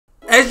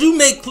As you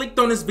may clicked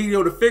on this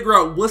video to figure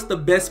out what's the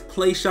best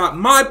play shot,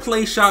 my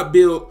play shot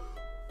build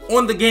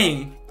on the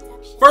game,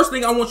 first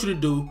thing I want you to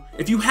do,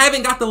 if you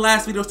haven't got the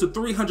last videos to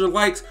 300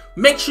 likes,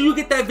 make sure you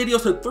get that video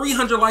to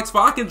 300 likes so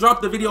I can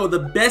drop the video of the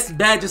best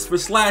badges for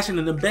slashing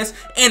and the best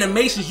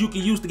animations you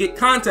can use to get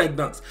contact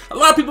dunks. A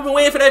lot of people been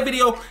waiting for that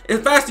video. The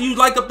faster you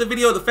like up the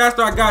video, the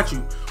faster I got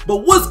you. But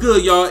what's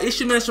good, y'all? It's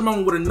your man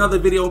ChaMoma with another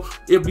video.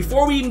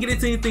 Before we even get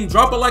into anything,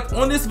 drop a like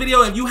on this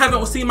video. If you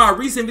haven't seen my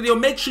recent video,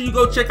 make sure you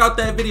go check out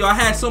that video. I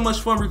had so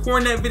much fun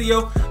recording that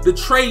video. The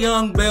Trae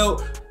Young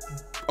belt.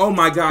 Oh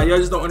my god, y'all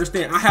just don't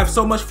understand. I have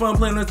so much fun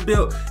playing this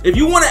build. If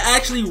you want to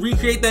actually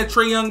recreate that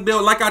Trae Young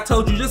build, like I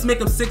told you, just make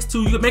him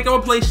 6'2". You can make him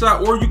a play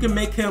shot, or you can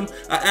make him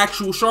an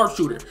actual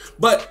sharpshooter.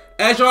 But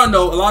as y'all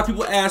know, a lot of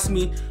people ask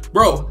me,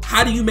 bro,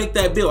 how do you make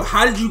that build?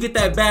 How did you get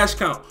that badge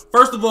count?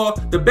 First of all,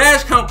 the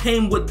badge count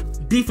came with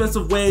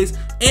defensive ways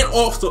and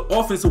also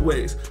offensive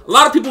ways. A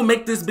lot of people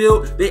make this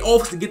build, they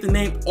also get the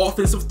name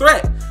offensive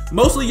threat.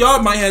 Mostly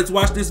y'all might have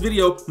watched this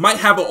video, might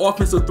have an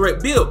offensive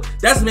threat build.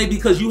 That's maybe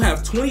because you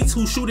have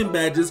 22 shooting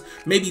badges,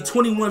 maybe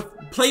 21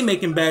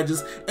 playmaking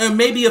badges, and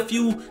maybe a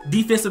few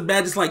defensive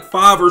badges like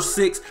 5 or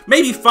 6,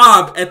 maybe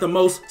 5 at the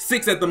most,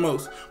 6 at the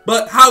most.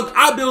 But how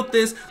I built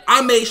this,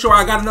 I made sure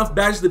I got enough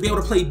badges to be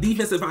able to play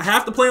defense if I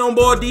have to play on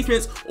ball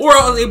defense, or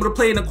I was able to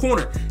play in the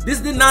corner. This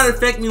did not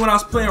affect me when I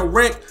was playing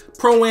rec,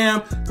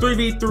 pro-am,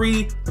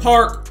 3v3,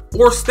 park,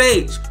 or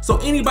stage. So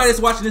anybody that's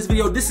watching this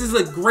video, this is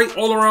a great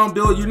all-around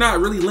build. You're not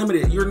really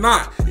limited. You're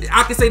not.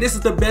 I can say this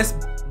is the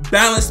best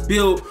balanced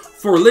build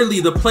for literally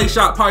the play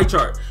shot pie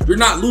chart. You're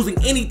not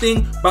losing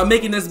anything by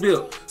making this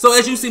build. So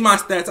as you see my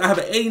stats, I have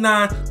an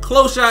 89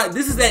 close shot.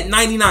 This is at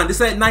 99.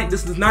 This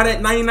is not at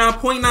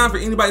 99.9 for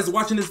anybody that's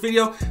watching this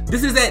video.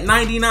 This is at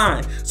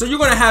 99. So you're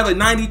gonna have a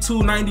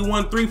 92,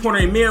 91 3-pointer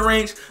in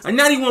mid-range, a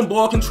 91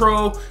 ball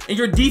control, and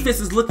your defense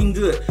is looking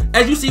good.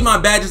 As you see my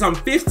badges, I'm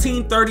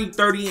 15, 30,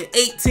 30, and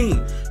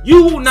 18.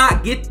 You will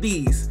not get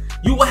these.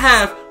 You will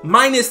have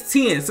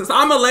 -10. Since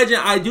I'm a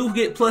legend, I do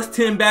get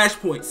 +10 badge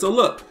points. So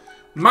look,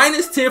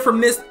 -10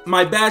 from this,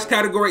 my badge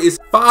category is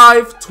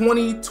 5,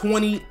 20,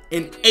 20,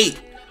 and 8.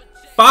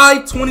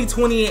 5, 20,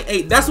 20, and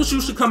 8. That's what you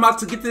should come out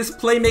to get this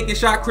playmaking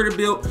shot critter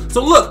build.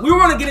 So look, we're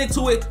gonna get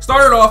into it.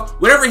 Start it off,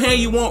 whatever hand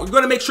you want. We're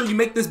gonna make sure you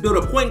make this build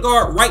a point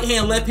guard, right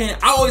hand, left hand.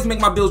 I always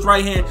make my builds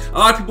right hand. A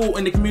lot of people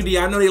in the community,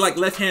 I know they like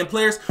left hand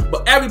players,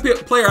 but every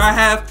player I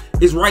have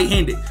is right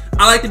handed.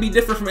 I like to be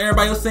different from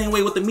everybody else, same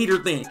way with the meter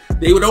thing.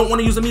 They don't want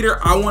to use a meter,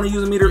 I want to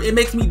use a meter. It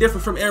makes me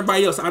different from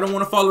everybody else. I don't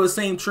want to follow the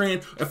same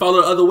trend and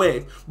follow the other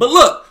way. But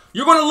look,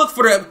 you're going to look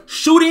for the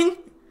shooting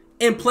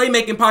and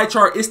playmaking pie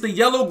chart. It's the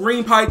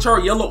yellow-green pie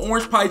chart,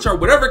 yellow-orange pie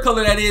chart, whatever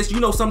color that is. You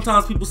know,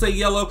 sometimes people say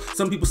yellow,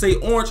 some people say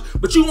orange,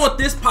 but you want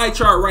this pie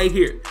chart right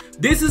here.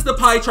 This is the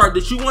pie chart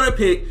that you want to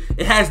pick.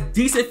 It has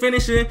decent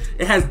finishing,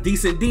 it has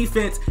decent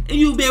defense, and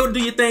you'll be able to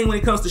do your thing when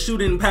it comes to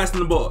shooting and passing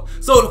the ball.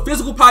 So the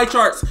physical pie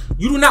charts,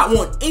 you do not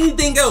want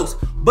anything else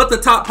but the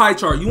top pie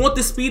chart. You want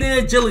the speed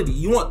and agility.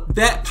 You want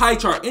that pie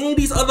chart. Any of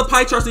these other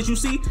pie charts that you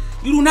see,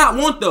 you do not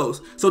want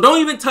those. So don't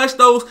even touch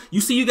those.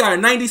 You see you got a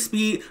 90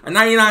 speed, a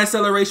 99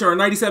 acceleration, or a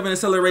 97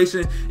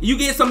 acceleration. You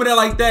get some of that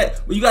like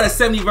that, but you got a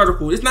 70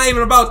 vertical. It's not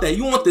even about that.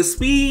 You want the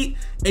speed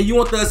and you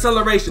want the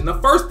acceleration. The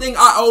first thing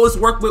I always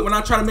work with when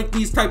I try to make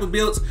these type of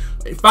builds,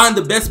 find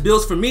the best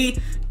builds for me,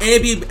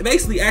 and be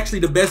basically actually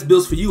the best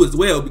builds for you as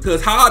well.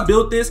 Because how I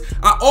built this,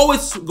 I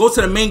always go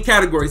to the main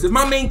categories. If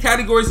my main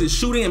categories is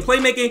shooting and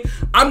playmaking,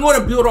 I'm going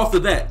to build off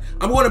of that.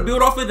 I'm going to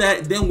build off of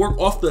that, then work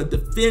off the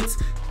defense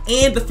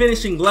and the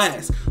finishing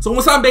glass. So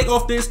once I make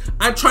off this,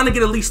 I'm trying to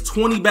get at least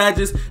 20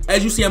 badges.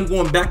 As you see, I'm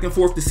going back and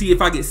forth to see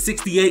if I get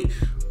 68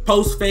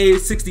 post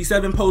fade,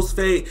 67 post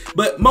fade,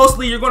 but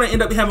mostly you're going to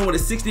end up having with a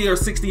 60 or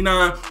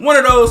 69, one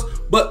of those.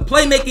 But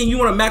playmaking, you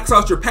want to max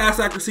out your pass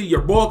accuracy,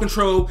 your ball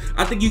control.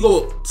 I think you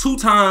go 2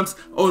 times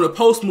on a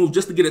post move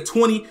just to get a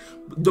 20.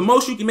 The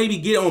most you can maybe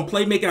get on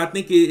playmaking, I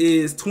think it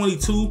is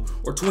 22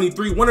 or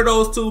 23, one of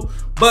those two.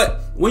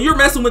 But when you're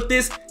messing with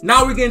this,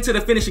 now we're getting to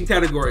the finishing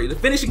category. The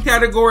finishing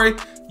category,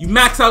 you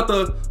max out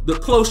the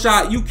close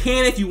shot. You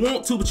can if you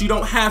want to, but you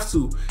don't have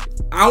to.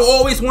 I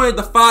always wanted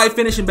the 5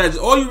 finishing badges.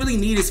 All you really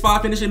need is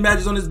 5 finishing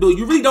badges on this build.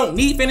 You really don't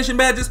need finishing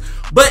badges,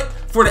 but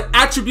for the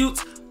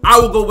attributes, I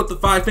will go with the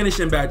 5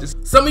 finishing badges.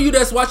 Some of you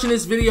that's watching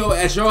this video,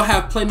 as y'all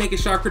have playmaking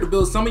shot critter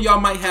builds, some of y'all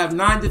might have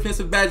 9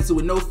 defensive badges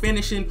with no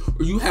finishing,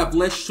 or you have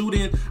less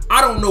shooting.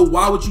 I don't know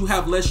why would you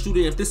have less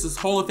shooting if this is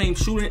Hall of Fame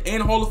shooting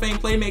and Hall of Fame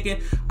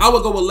playmaking. I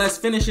would go with less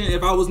finishing.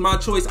 If I was my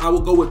choice, I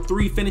would go with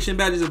 3 finishing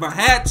badges if I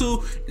had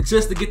to,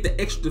 just to get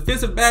the extra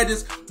defensive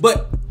badges.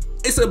 But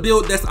it's a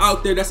build that's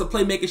out there, that's a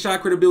playmaking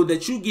shot critter build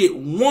that you get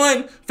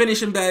 1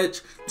 finishing badge,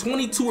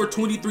 22 or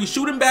 23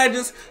 shooting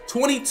badges,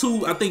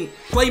 22 I think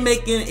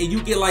playmaking, and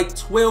you get like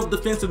 12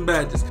 defensive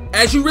badges.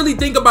 As you really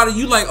think about it,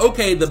 you like,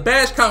 okay, the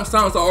badge count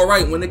sounds all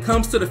right. When it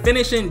comes to the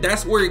finishing,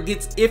 that's where it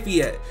gets iffy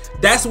at.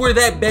 That's where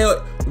that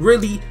belt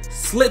really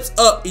slips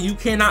up and you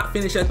cannot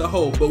finish at the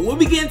hole. But when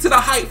we get into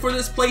the height for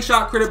this play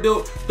shot critter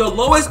build, the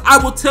lowest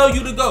I will tell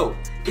you to go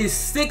is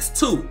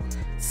 6'2".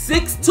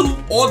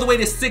 6'2" all the way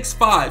to 6'5".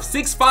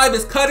 6'5"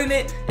 is cutting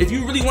it. If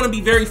you really want to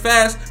be very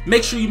fast,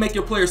 make sure you make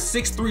your player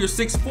 6'3" or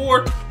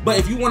 6'4". But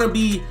if you want to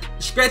be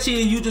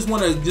stretchy and you just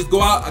want to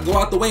go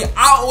out the way,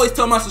 I always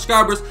tell my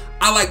subscribers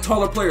I like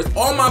taller players.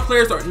 All my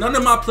players none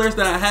of my players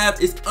that I have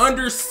is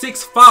under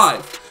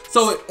 6'5".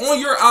 So on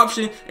your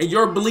option and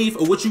your belief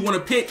of what you want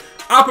to pick,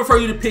 I prefer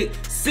you to pick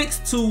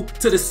 6'2"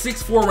 to the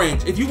 6'4"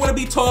 range. If you want to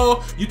be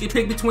tall, you can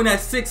pick between that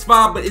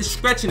 6'5", but it's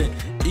stretching it.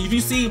 If you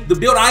see, the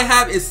build I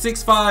have is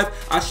 6'5".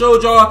 I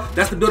showed y'all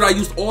that's the build I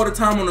use all the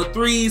time on the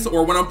threes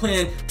or when I'm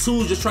playing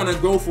twos, just trying to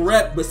go for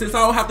rep. But since I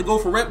don't have to go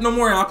for rep no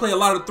more and I play a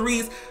lot of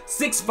threes,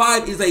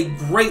 6'5" is a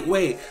great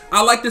weight.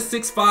 I like the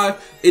 6'5".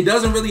 It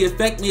doesn't really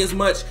affect me as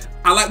much.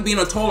 I like being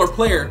a taller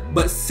player,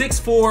 but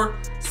 6'4",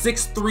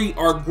 6'3"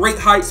 are great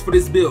heights for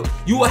this build.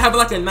 You will have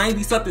like a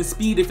 90 something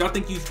speed if I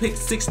think you pick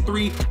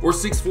 6'3" or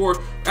 6'4".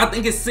 I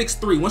think it's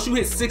 6'3". Once you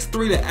hit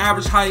 6'3", the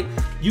average height,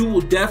 you will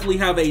definitely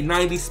have a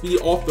 90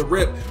 speed off the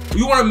rip.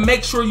 You want to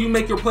make sure you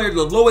make your player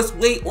the lowest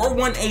weight or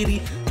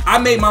 180. I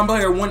made my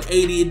player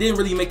 180. It didn't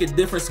really make a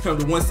difference to come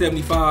to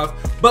 175.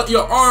 But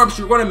your arms,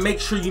 you're going to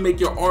make sure you make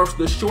your arms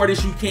the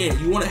shortest you can.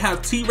 You want to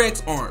have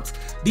T-Rex arms.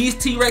 These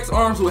T-Rex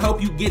arms will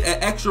help you get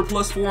an extra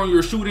 +4 on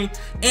your shooting,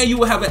 and you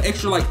will have an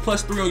extra like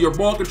 +3 on your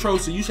ball control.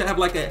 So you should have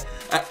like a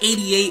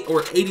 88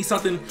 or 80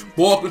 something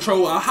ball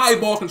control, a high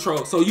ball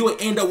control. So you will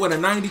end up with a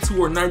 92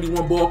 or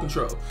 91 ball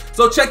control.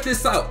 So check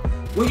this out.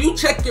 When you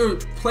check your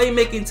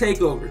playmaking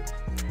takeover,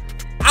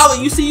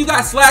 you see you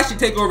got slashing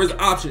takeover as an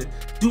option.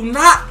 Do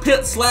not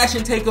put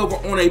slashing takeover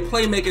on a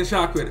playmaking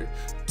shot creator.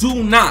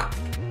 Do not.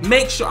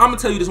 Make sure, I'm gonna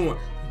tell you this one.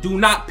 Do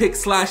not pick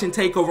slash and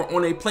takeover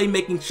on a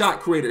playmaking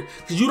shot creator,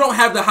 because you don't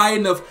have the high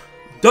enough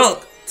dunk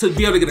to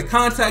be able to get a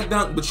contact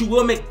dunk, but you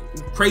will make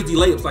crazy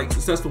layups, like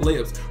successful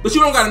layups. But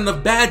you don't got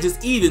enough badges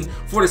even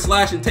for the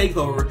slash and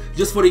takeover,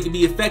 just for it to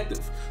be effective.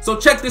 So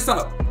check this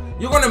out.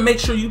 You're gonna make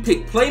sure you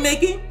pick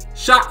playmaking,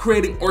 shot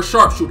creating, or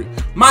sharpshooting.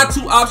 My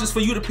two options for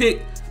you to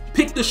pick.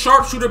 Pick the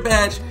sharpshooter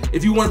badge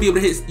if you want to be able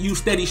to use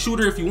steady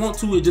shooter if you want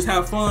to and just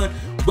have fun.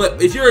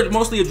 But if you're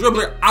mostly a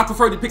dribbler, I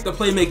prefer to pick the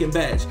playmaking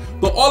badge.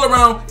 But all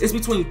around, it's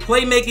between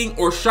playmaking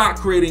or shot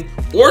creating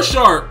or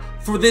sharp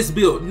for this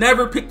build.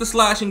 Never pick the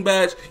slashing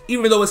badge,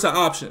 even though it's an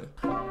option.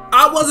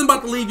 I wasn't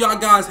about to leave y'all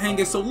guys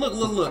hanging, so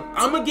look.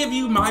 I'm gonna give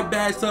you my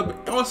badge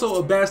setup, also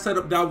a badge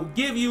setup that I will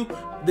give you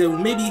that will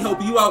maybe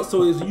help you out.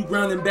 So as you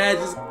grounding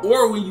badges,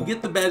 or when you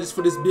get the badges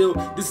for this build,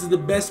 this is the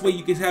best way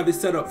you can have it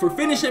set up. For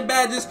finishing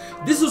badges,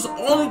 this was the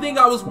only thing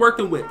I was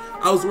working with.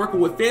 I was working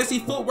with fancy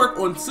footwork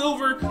on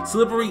silver,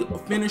 slippery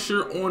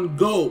finisher on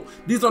gold.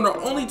 These are the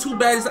only two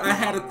badges I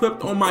had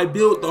equipped on my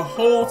build the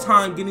whole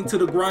time getting to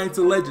the grind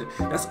to legend.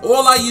 That's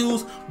all I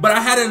used, but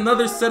I had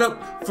another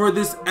setup for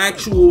this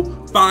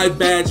actual 5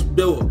 badge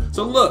build.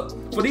 So look,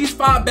 for these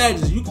 5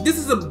 badges, this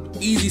is an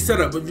easy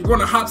setup. If you're going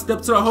to hop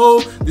step to the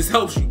hole, this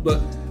helps you. But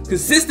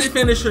consistent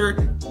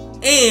finisher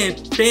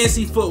and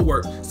fancy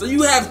footwork. So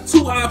you have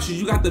two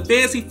options. You got the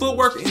fancy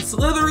footwork and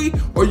slithery,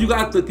 or you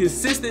got the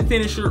consistent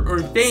finisher or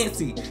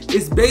fancy.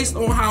 It's based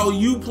on how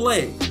you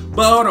play.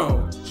 But hold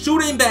on.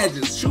 Shooting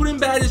badges. Shooting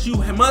badges, you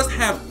must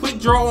have quick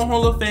draw on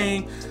Hall of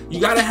Fame. You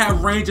gotta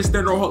have range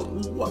extender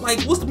on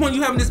like, what's the point of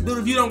you having this build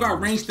if you don't got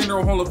range extender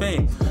on Hall of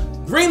Fame?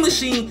 Green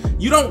Machine,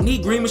 you don't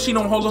need Green Machine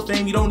on Hall of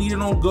Fame. You don't need it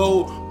on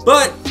gold,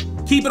 but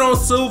keep it on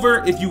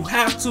silver if you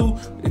have to.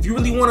 If you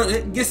really want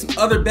to get some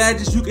other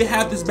badges, you can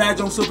have this badge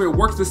on silver. It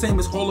works the same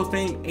as Hall of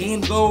Fame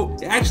and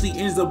gold. It actually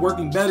ends up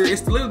working better.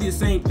 It's literally the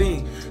same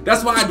thing.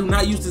 That's why I do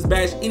not use this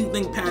badge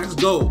anything past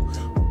gold.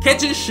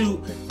 Catch and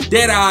shoot,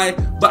 dead eye,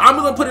 but I'm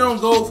gonna put it on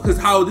gold because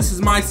how this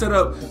is my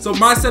setup. So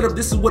my setup,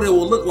 this is what it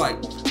will look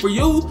like. For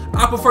you,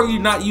 I prefer you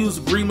not use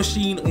Green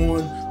Machine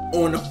on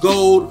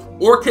gold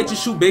or catch and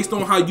shoot based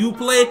on how you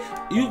play.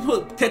 You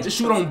put catch and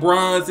shoot on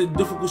bronze and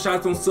difficult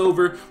shots on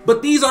silver.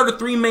 But these are the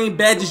 3 main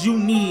badges you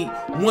need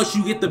once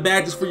you get the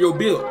badges for your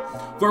build.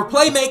 For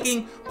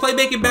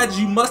playmaking badges,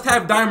 you must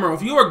have Dimer.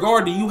 If you're a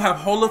guard and you have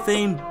Hall of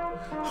Fame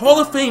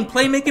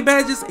playmaking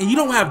badges and you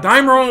don't have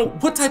Dimer on,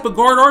 what type of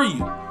guard are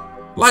you?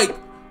 Like,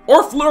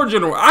 or Floor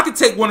General. I could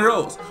take one of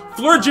those.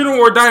 Floor General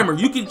or Dimer.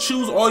 You can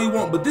choose all you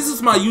want, but this is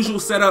my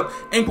usual setup.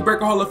 Ankle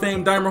Breaker Hall of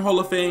Fame, Dimer Hall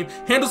of Fame,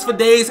 Handles for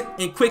Days,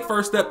 and Quick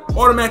First Step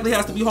automatically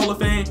has to be Hall of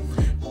Fame.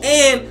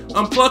 And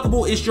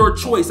Unpluckable is your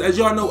choice. As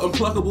y'all know,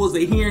 Unpluckable is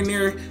a here and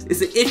there.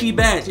 It's an iffy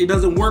badge. It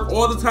doesn't work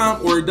all the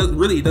time, or it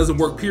doesn't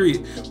work,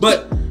 period.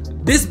 But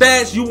this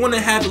badge, you want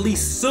to have at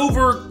least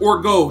silver or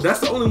gold.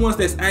 That's the only ones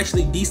that's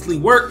actually decently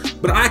work.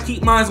 But I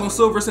keep mine on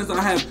silver since I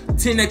have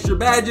 10 extra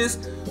badges,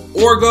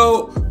 or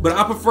gold, but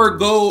I prefer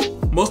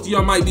gold. Most of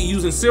y'all might be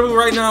using silver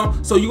right now.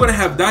 So you're gonna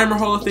have Dimer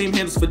Hall of Fame,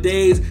 Handles for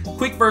Days,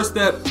 Quick First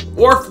Step,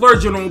 or Floor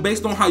General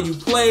based on how you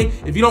play.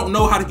 If you don't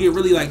know how to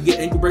get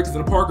ankle breakers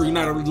in the park, or you're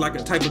not really like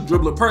a type of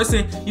dribbler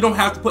person, you don't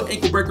have to put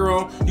ankle breaker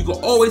on. You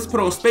can always put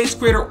on Space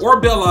Creator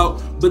or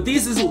Bailout, but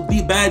these is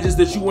the badges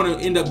that you wanna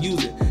end up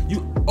using.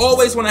 You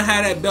always wanna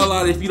have that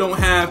Bailout if you don't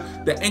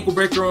have the ankle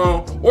breaker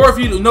on, or if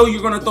you know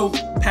you're gonna throw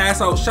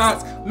pass out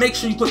shots, make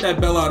sure you put that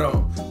Bailout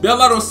on.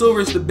 Bailout on silver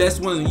is the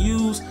best one to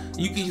use.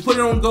 You can put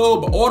it on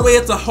gold, but all the way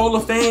up to Hall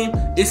of Fame,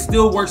 it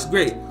still works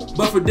great.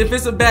 But for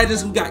defensive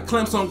badges, we got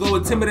Clemson on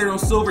gold, Intimidator on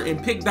silver,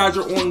 and Pick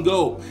Dodger on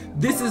gold.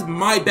 This is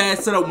my bad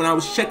setup when I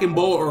was checking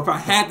ball, or if I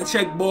had to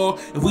check ball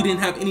if we didn't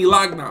have any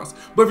lockdowns.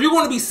 But if you're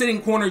going to be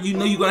sitting corner, you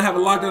know you're going to have a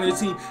lockdown on your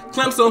team.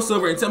 Clemson on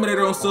silver,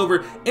 Intimidator on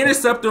silver,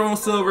 Interceptor on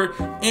silver,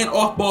 and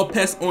off-ball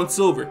pest on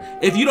silver.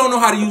 If you don't know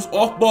how to use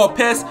off-ball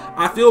pest,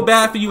 I feel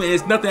bad for you, and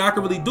there's nothing I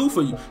can really do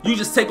for you. You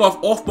just take off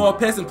off-ball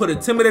pest and put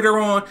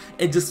Intimidator on,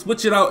 and just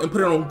switch it out and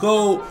put it on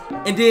gold,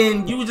 and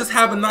then you just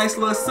have a nice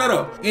little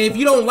setup. And if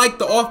you don't like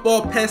the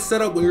off-ball pest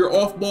setup when you're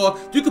off-ball,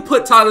 you could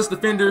put Tyler's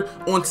Defender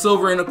on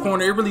silver in the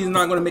corner. It really is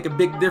not going to make a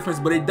big difference,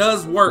 but it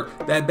does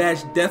work. That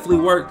badge definitely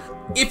worked.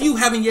 If you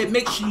haven't yet,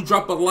 make sure you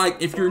drop a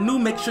like. If you're new,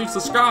 make sure you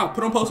subscribe.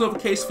 Put on post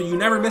notifications so you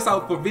never miss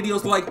out for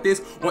videos like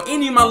this or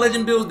any of my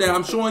legend builds that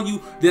I'm showing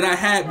you that I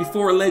had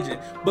before legend.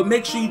 But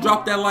make sure you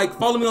drop that like.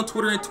 Follow me on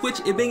Twitter and Twitch.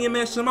 It been your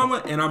man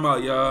ChaMoma, and I'm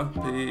out, y'all.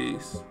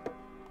 Peace.